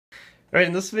Alright,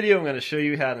 in this video I'm going to show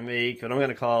you how to make what I'm going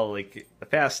to call like a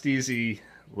fast, easy,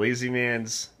 lazy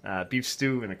man's beef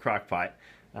stew in a crock pot.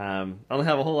 I don't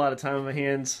have a whole lot of time on my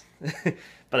hands,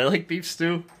 but I like beef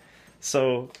stew.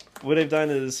 So what I've done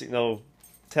is, to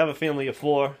have a family of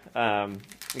four,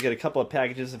 we get a couple of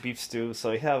packages of beef stew.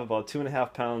 So I have about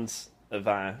 2.5 pounds of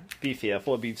beef here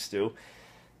for beef stew.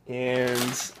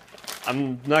 And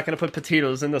I'm not going to put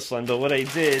potatoes in this one, but what I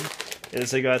did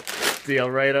is I got the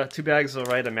Elrida, 2 bags of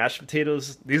Elrida mashed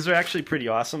potatoes. These are actually pretty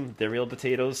awesome. They're real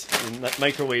potatoes. You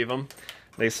microwave them.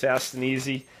 Nice, fast, and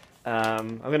easy.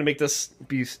 I'm gonna make this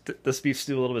beef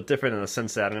stew a little bit different in the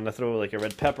sense that I'm gonna throw like a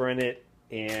red pepper in it,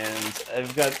 and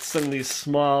I've got some of these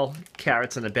small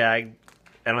carrots in a bag.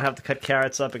 I don't have to cut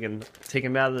carrots up. I can take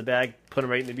them out of the bag, put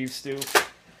them right in the beef stew.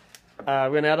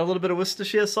 We're gonna add a little bit of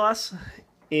Worcestershire sauce,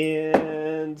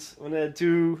 and I'm gonna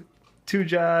do 2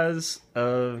 jars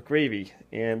of gravy,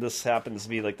 and this happens to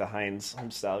be like the Heinz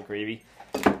home-style gravy.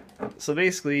 So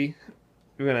basically,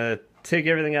 we're gonna take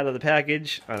everything out of the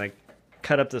package. I'm gonna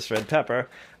cut up this red pepper.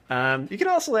 You can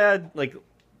also add like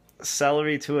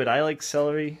celery to it. I like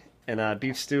celery in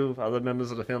beef stew. Other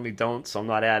members of the family don't, so I'm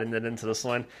not adding it into this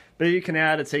one. But you can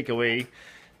add or take away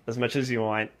as much as you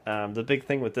want. The big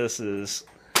thing with this is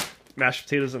mashed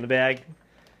potatoes in the bag,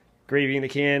 gravy in the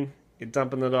can. You're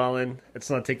dumping it all in. It's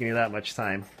not taking you that much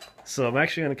time. So I'm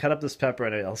actually going to cut up this pepper,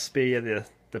 and I'll spare you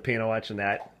the pain of watching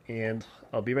that, and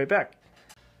I'll be right back.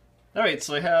 Alright,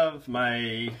 so I have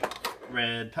my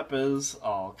red peppers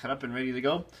all cut up and ready to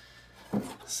go.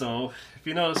 So if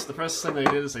you notice, the first thing I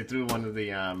did is I threw one of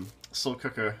the slow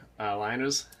cooker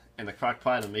liners in the crock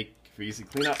pot and make for easy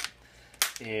cleanup.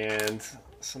 And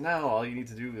so now all you need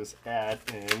to do is add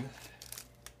in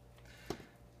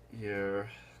your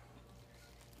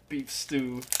beef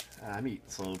stew meat.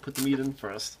 So put the meat in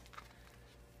first.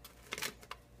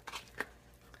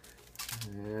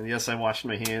 And yes, I washed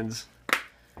my hands.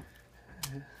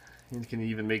 You can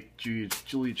even make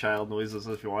Julie Child noises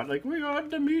if you want, like, we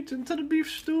add the meat into the beef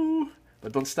stew.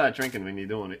 But don't start drinking when you're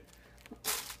doing it.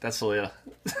 That's all, yeah.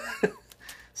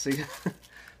 So you're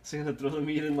gonna throw the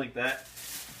meat in like that.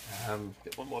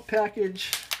 Get one more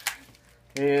package.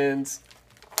 And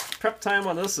prep time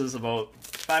on this is about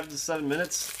 5 to 7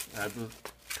 minutes.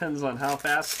 Depends on how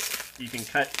fast you can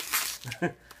cut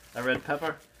a red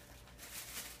pepper.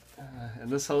 In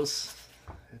this house,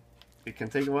 it can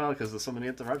take a while because there's so many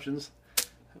interruptions.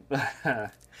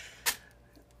 Alright,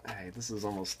 this is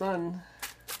almost done.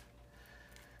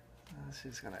 So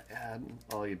just gonna add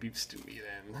all your beef stew meat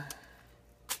in.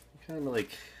 Kind of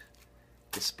like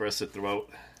disperse it throughout.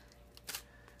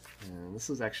 And this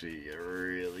is actually a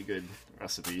really good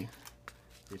recipe.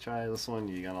 If you try this one,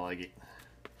 you're gonna like it.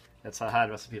 That's a hard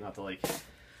recipe not to like.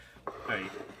 Alright,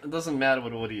 it doesn't matter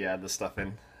what order you add this stuff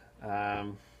in.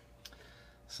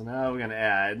 So now we're gonna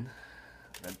add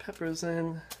red peppers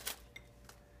in.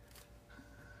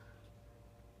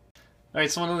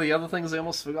 Alright, so one of the other things I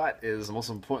almost forgot is the most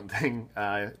important thing.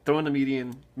 Throw in the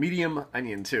medium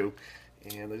onion too.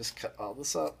 And I just cut all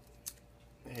this up.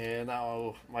 And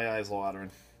now my eyes are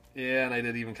watering. Yeah, and I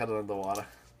didn't even cut it underwater.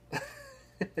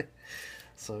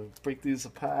 So break these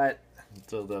apart,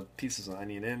 throw the pieces of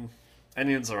onion in.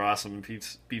 Onions are awesome in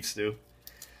beef stew.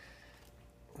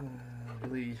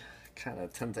 Really kind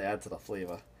of tend to add to the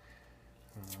flavor.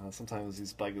 Sometimes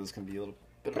these buggers can be a little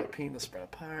bit of a pain to spread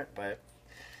apart, but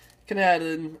you can add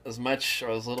in as much or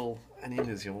as little onion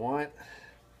as you want.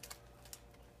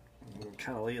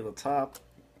 Kind of lay at the top.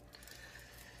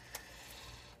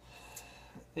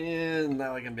 And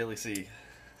now I can barely see.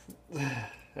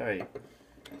 Alright.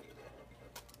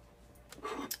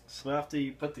 So after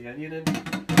you put the onion in,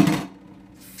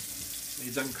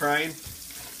 he's done crying,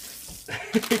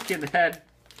 you can add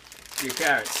your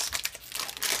carrots.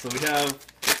 So we have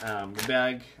a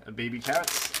bag of baby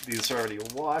carrots. These are already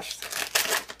washed.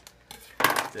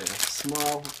 They're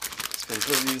small. Just going to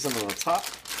throw these on the top.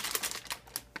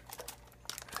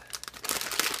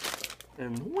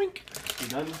 And wink, you're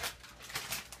done.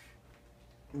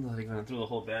 I'm not even going to throw the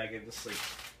whole bag in, just like,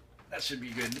 that should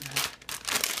be good.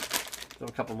 Throw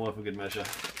a couple more for good measure.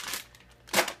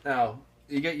 Now,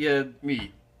 you got your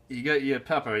meat, you got your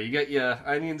pepper, you got your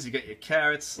onions, you got your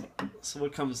carrots. So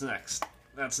what comes next?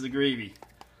 That's the gravy.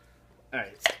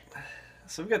 Alright,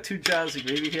 so we've got 2 jars of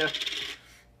gravy here.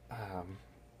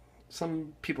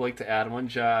 Some people like to add 1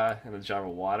 jar and a jar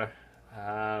of water.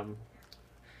 I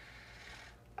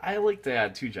like to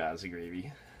add 2 jars of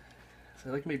gravy. So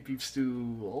I like my beef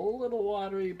stew a little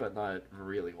watery, but not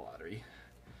really watery.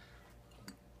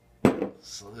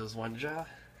 So there's 1 jar.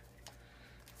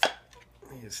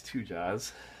 Here's 2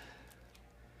 jars.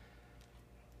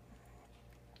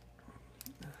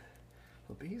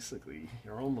 basically,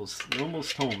 you're almost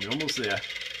home. You're almost there.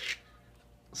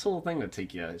 This whole thing would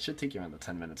take you, it should take you around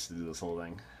 10 minutes to do this whole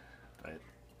thing. But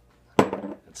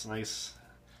it's nice,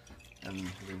 and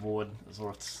the reward is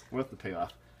worth the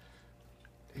payoff.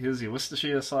 Here's your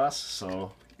Worcestershire sauce,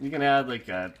 so you can add like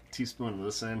a teaspoon of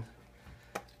this in.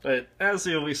 But as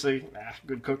they always say,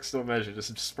 good cooks don't measure,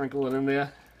 just sprinkle it in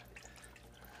there.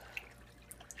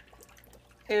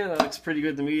 And that looks pretty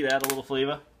good to me to add a little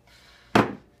flavor.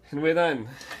 And we're done.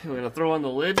 We're going to throw on the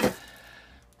lid, and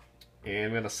we're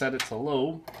going to set it to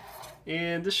low.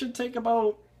 And this should take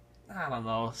about, I don't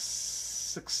know,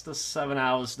 6 to 7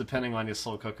 hours depending on your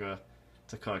slow cooker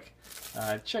to cook.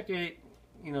 Check it,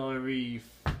 you know,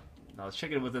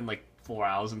 check it within like 4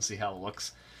 hours and see how it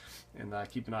looks. And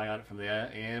keep an eye on it from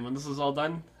there. And when this is all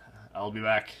done, I'll be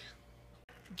back.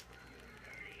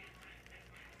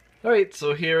 Alright,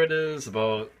 so here it is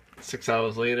about 6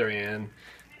 hours later, and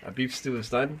our beef stew is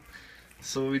done.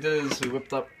 So what we did is we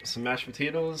whipped up some mashed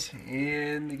potatoes,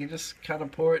 and you can just kind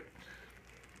of pour it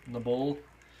in the bowl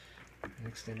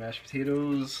next to the mashed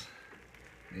potatoes.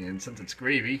 And since it's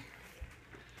gravy,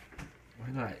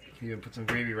 why not? You can even put some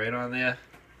gravy right on there,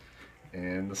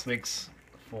 and this makes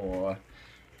for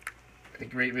a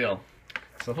great meal.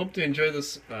 So I hope you enjoy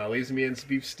this Lazy Man's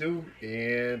beef stew,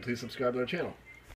 and please subscribe to our channel.